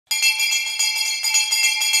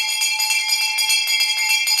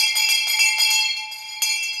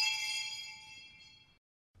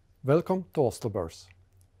Welcome to Oslo Børs.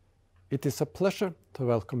 It is a pleasure to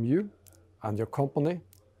welcome you and your company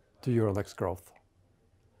to Euronext Growth.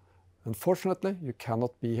 Unfortunately, you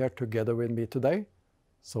cannot be here together with me today,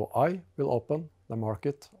 so I will open the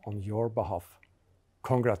market on your behalf.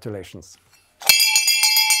 Congratulations.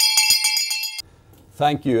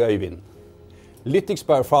 Thank you, Øyvind. Lytix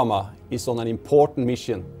Biopharma is on an important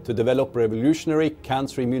mission to develop revolutionary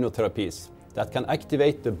cancer immunotherapies that can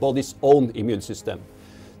activate the body's own immune system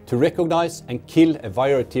to recognize and kill a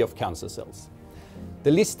variety of cancer cells.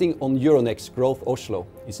 The listing on Euronext Growth Oslo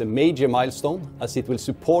is a major milestone as it will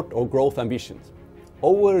support our growth ambitions.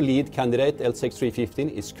 Our lead candidate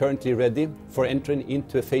LTX-315 is currently ready for entering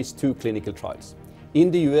into a phase 2 clinical trials in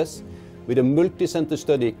the US with a multi-center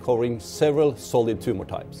study covering several solid tumor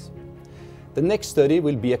types. The next study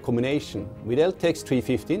will be a combination with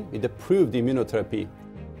LTX-315 with approved immunotherapy.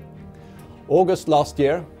 August last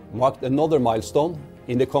year marked another milestone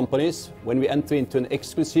in the companies when we entered into an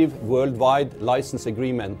exclusive worldwide license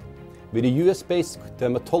agreement with a US-based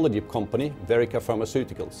dermatology company, Verrica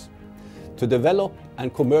Pharmaceuticals, to develop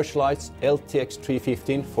and commercialize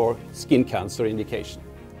LTX-315 for skin cancer indication.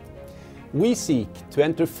 We seek to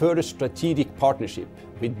enter further strategic partnership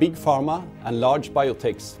with big pharma and large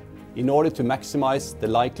biotechs in order to maximize the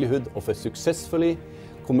likelihood of a successfully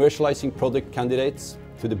commercializing product candidates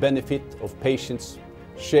to the benefit of patients,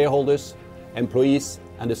 shareholders, employees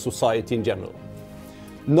and the society in general.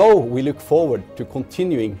 Now we look forward to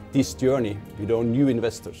continuing this journey with our new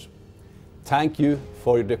investors. Thank you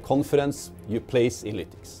for the confidence you place in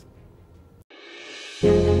Lytix.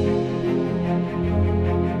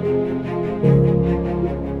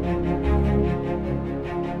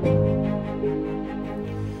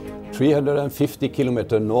 "350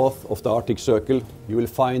 km north of the Arctic Circle, you will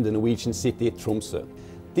find the Norwegian city Tromsø.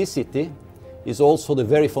 This city is also the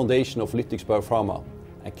very foundation of Lytix Biopharma,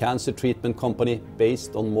 a cancer treatment company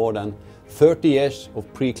based on more than 30 years of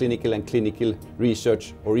preclinical and clinical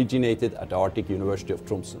research originated at the Arctic University of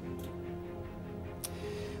Tromsø.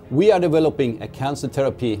 We are developing a cancer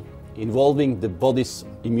therapy involving the body's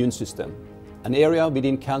immune system, an area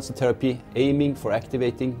within cancer therapy aiming for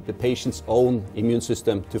activating the patient's own immune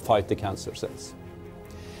system to fight the cancer cells.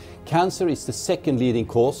 Cancer is the second leading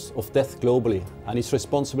cause of death globally and is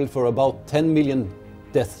responsible for about 10 million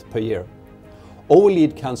deaths per year. Our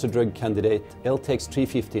lead cancer drug candidate,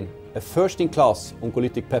 LTX-315, a first-in-class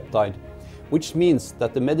oncolytic peptide, which means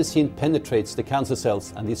that the medicine penetrates the cancer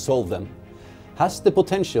cells and dissolves them, has the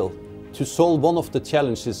potential to solve one of the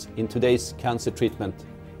challenges in today's cancer treatment: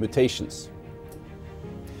 mutations.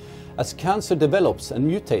 As cancer develops and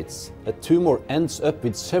mutates, a tumor ends up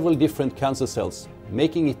with several different cancer cells,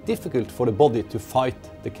 making it difficult for the body to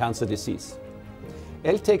fight the cancer disease.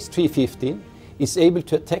 LTX-315 is able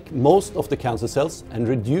to attack most of the cancer cells and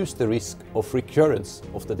reduce the risk of recurrence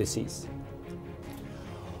of the disease.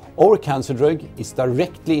 Our cancer drug is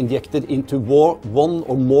directly injected into one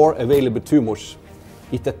or more available tumors.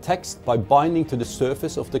 It attacks by binding to the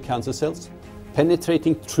surface of the cancer cells,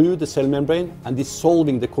 penetrating through the cell membrane and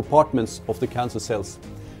dissolving the compartments of the cancer cells,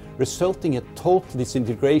 resulting in total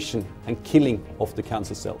disintegration and killing of the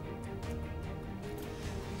cancer cell.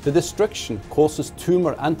 The destruction causes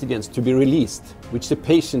tumor antigens to be released, which the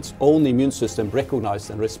patient's own immune system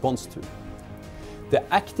recognizes and responds to. The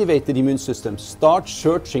activated immune system starts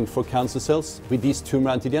searching for cancer cells with these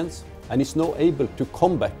tumor antigens and is now able to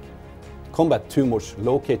combat tumors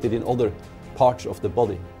located in other parts of the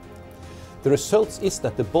body. The result is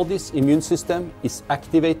that the body's immune system is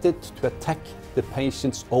activated to attack the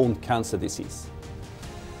patient's own cancer disease.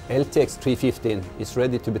 LTX-315 is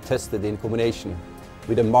ready to be tested in combination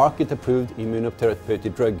with a market-approved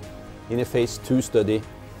immunotherapeutic drug in a phase 2 study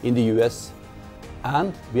in the US,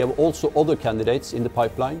 and we have also other candidates in the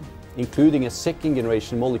pipeline, including a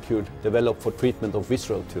second-generation molecule developed for treatment of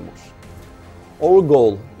visceral tumors. Our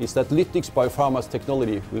goal is that Lytix Biopharma's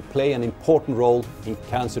technology will play an important role in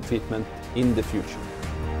cancer treatment in the future.